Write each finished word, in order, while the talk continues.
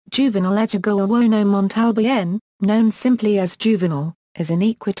Juvenal Edjogo-Owono Montalbán, known simply as Juvenal, is an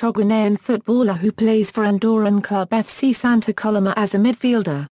Equatoguinean footballer who plays for Andorran club FC Santa Coloma as a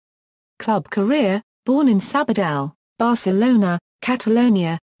midfielder. Club career: born in Sabadell, Barcelona,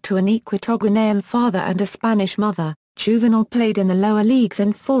 Catalonia, to an Equatoguinean father and a Spanish mother, Juvenal played in the lower leagues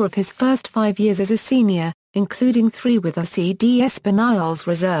in 4 of his first 5 years as a senior, including 3 with FC Espanyol's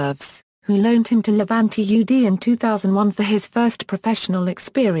reserves, who loaned him to Levante UD in 2001 for his first professional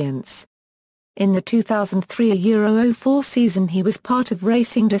experience. In the 2003-04 season he was part of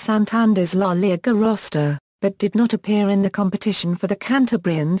Racing de Santander's La Liga roster, but did not appear in the competition for the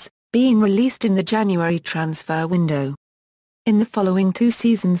Cantabrians, being released in the January transfer window. In the following 2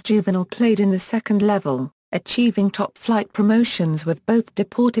 seasons Juvenal played in the second level, achieving top-flight promotions with both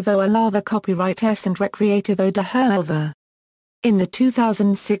Deportivo Alava Copyright S and Recreativo de Huelva. In the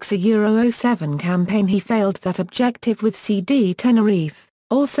 2006-07 campaign he failed that objective with CD Tenerife,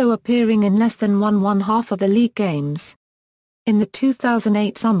 also appearing in less than 1/1/2 of the league games. In the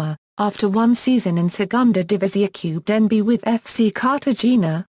 2008 summer, after 1 season in Segunda División NB with FC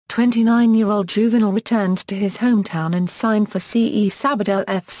Cartagena, 29-year-old Juvenal returned to his hometown and signed for CE Sabadell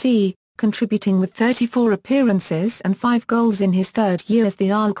FC, contributing with 34 appearances and 5 goals in his third year as the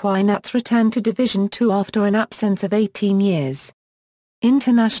Alquinats returned to Division 2 after an absence of 18 years.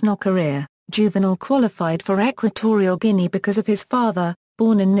 International career: Juvenal qualified for Equatorial Guinea because of his father,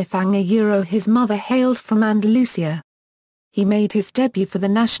 born in Nifanga. His mother hailed from Andalusia. He made his debut for the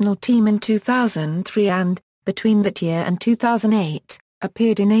national team in 2003 and, between that year and 2008,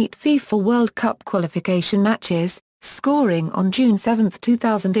 appeared in 8 FIFA World Cup qualification matches, scoring on June 7,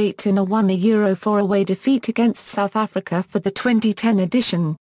 2008 in a 1-4 away defeat against South Africa for the 2010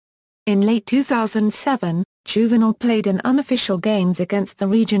 edition. In late 2007, Juvenal played in unofficial games against the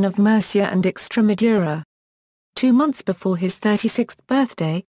region of Murcia and Extremadura. 2 months before his 36th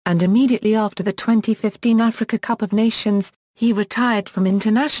birthday, and immediately after the 2015 Africa Cup of Nations, he retired from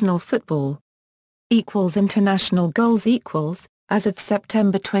international football. International goals as of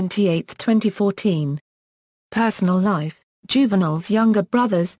September 28, 2014. Personal life: Juvenal's younger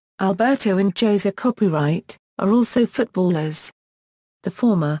brothers, Alberto and Jose Copyright, are also footballers. The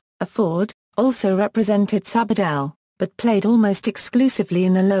former, a forward, also represented Sabadell, but played almost exclusively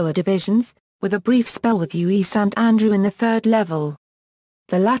in the lower divisions, with a brief spell with UE Sant Andrew in the third level.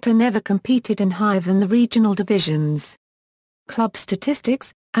 The latter never competed in higher than the regional divisions. Club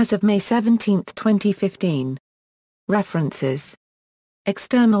statistics, as of May 17, 2015. References.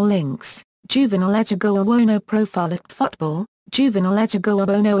 External links: Juvenal Edjogo-Owono profile at Football, Juvenal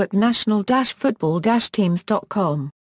Edjogo-Owono at national-football-teams.com.